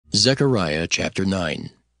Zechariah chapter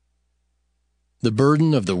 9. The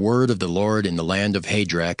burden of the word of the Lord in the land of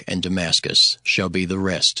Hadrach and Damascus shall be the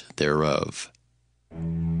rest thereof.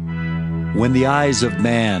 When the eyes of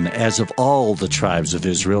man, as of all the tribes of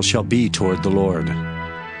Israel, shall be toward the Lord.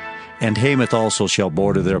 And Hamath also shall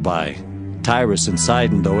border thereby, Tyrus and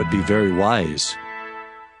Sidon, though it be very wise.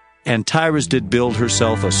 And Tyrus did build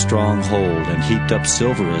herself a strong hold, and heaped up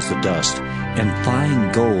silver as the dust, and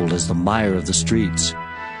fine gold as the mire of the streets.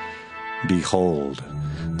 Behold,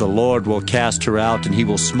 the Lord will cast her out, and he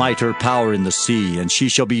will smite her power in the sea, and she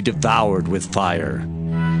shall be devoured with fire.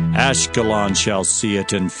 Ashkelon shall see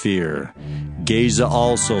it and fear. Gaza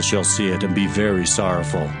also shall see it and be very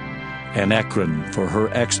sorrowful. And Ekron, for her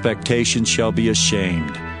expectation, shall be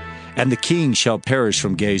ashamed. And the king shall perish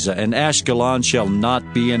from Gaza, and Ashkelon shall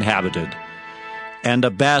not be inhabited. And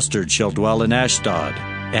a bastard shall dwell in Ashdod,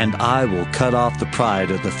 and I will cut off the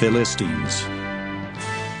pride of the Philistines.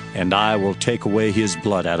 And I will take away his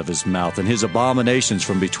blood out of his mouth, and his abominations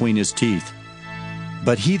from between his teeth.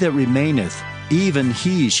 But he that remaineth, even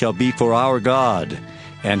he shall be for our God,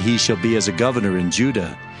 and he shall be as a governor in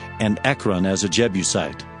Judah, and Ekron as a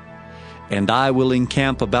Jebusite. And I will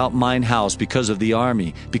encamp about mine house because of the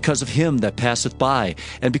army, because of him that passeth by,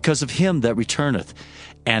 and because of him that returneth.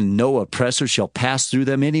 And no oppressor shall pass through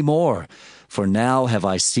them any more. For now have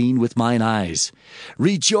I seen with mine eyes.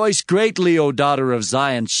 Rejoice greatly, O daughter of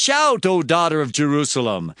Zion. Shout, O daughter of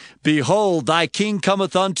Jerusalem. Behold, thy king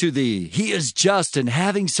cometh unto thee. He is just and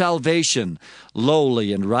having salvation,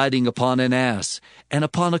 lowly and riding upon an ass, and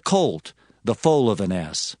upon a colt, the foal of an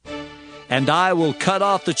ass. And I will cut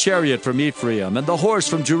off the chariot from Ephraim, and the horse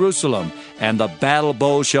from Jerusalem, and the battle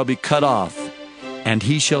bow shall be cut off. And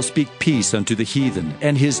he shall speak peace unto the heathen,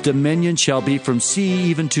 and his dominion shall be from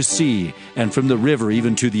sea even to sea, and from the river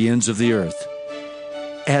even to the ends of the earth.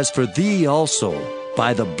 As for thee also,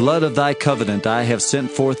 by the blood of thy covenant I have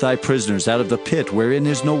sent forth thy prisoners out of the pit wherein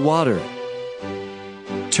is no water.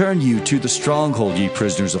 Turn you to the stronghold, ye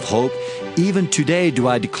prisoners of hope. Even today do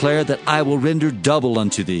I declare that I will render double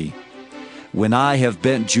unto thee. When I have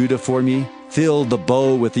bent Judah for me, filled the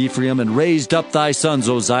bow with Ephraim, and raised up thy sons,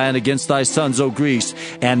 O Zion, against thy sons, O Greece,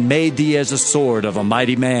 and made thee as a sword of a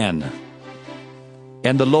mighty man.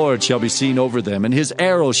 And the Lord shall be seen over them, and his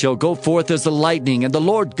arrow shall go forth as the lightning, and the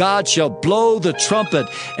Lord God shall blow the trumpet,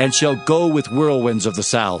 and shall go with whirlwinds of the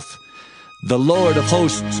south. The Lord of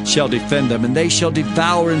hosts shall defend them, and they shall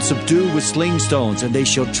devour and subdue with slingstones, and they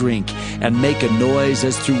shall drink, and make a noise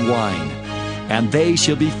as through wine. And they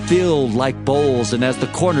shall be filled like bowls, and as the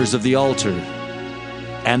corners of the altar.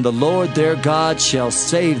 And the Lord their God shall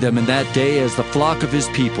save them in that day as the flock of his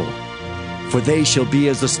people. For they shall be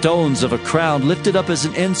as the stones of a crown, lifted up as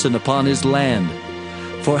an ensign upon his land.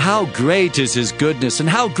 For how great is his goodness, and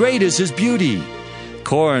how great is his beauty!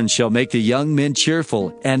 Corn shall make the young men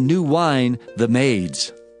cheerful, and new wine the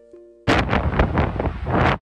maids.